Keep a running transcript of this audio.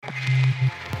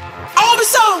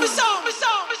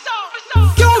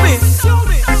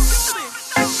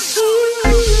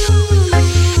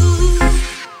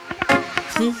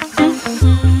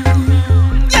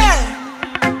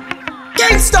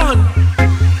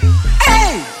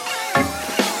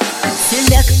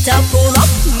Selector, pull up,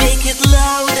 make it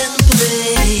loud and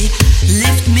play.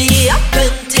 Lift me up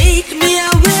and take me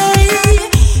away.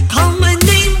 Call my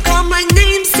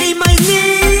name, say my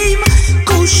name.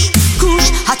 Kush, kush,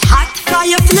 hot, hot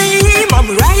fire flame.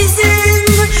 I'm rising,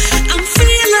 I'm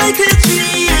feeling like a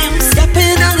dream.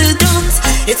 Stepping on the dance,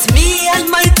 it's me and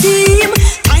my team.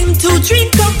 Time to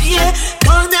drink up here,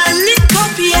 gonna link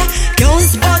up here.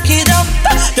 Girls back it up,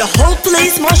 the whole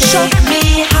place must shock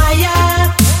me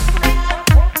higher.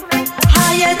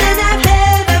 Higher than I've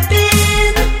ever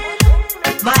been.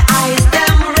 My eyes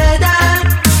them redder,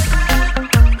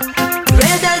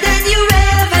 redder than you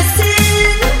ever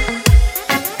seen.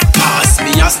 Pass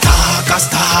me a Stakka,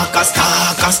 Stakka,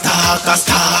 Stakka, Stakka,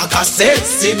 Stakka,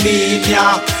 sexy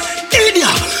media.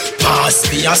 India. Pass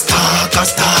me a Stakka,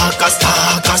 Stakka,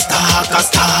 Stakka, Stakka,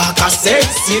 Stakka,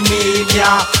 sexy media.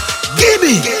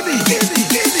 Gimme, gimme, gimme,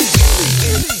 gimme.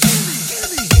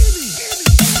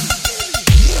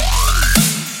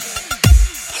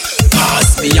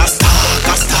 Me a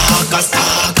Stakka, Stakka,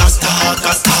 Stakka,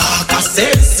 Stakka, Stakka,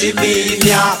 sexy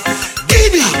media.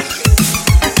 Gimme.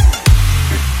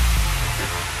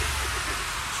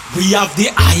 We have the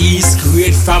highest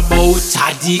grade from out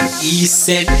of the east.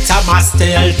 St. Thomas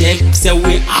tell them, say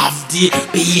we have the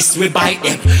beast, we bite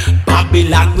them.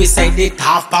 Babylon, we send it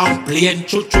off and plane.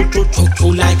 Choo choo choo choo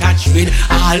choo like a train.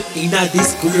 All in a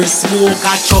this square smoke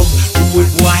a chum.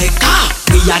 Good boy car,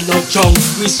 we are no junk.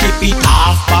 We ship it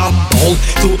off and bound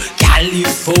to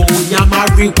California.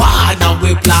 Marijuana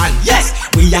we plant. Yes,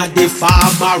 we are the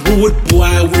farmer road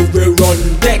boy. We will run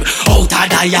them out of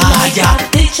the yard. Light up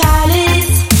the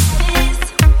chalice.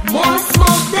 More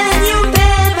smoke than you've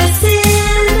ever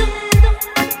seen.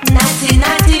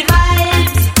 1990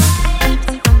 vibes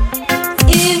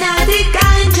in a the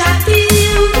ganja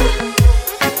field.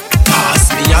 Pass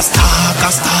me a Stakka,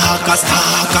 Stakka,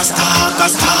 Stakka, Stakka,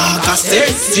 Stakka,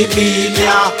 sexy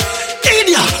media.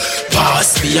 India.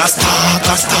 Pass me a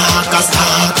Stakka, Stakka,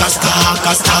 Stakka,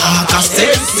 Stakka, Stakka,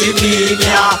 sexy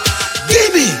media.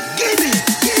 Gimme, gimme,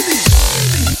 gimme.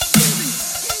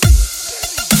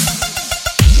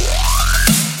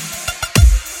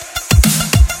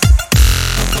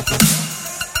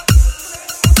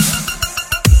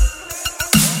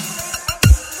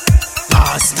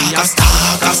 Stakka,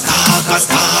 Stakka, Stakka,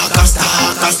 Stakka,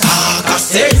 Stakka, Stakka,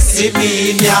 sexy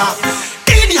media.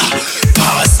 India.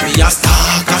 Pass me a Stakka.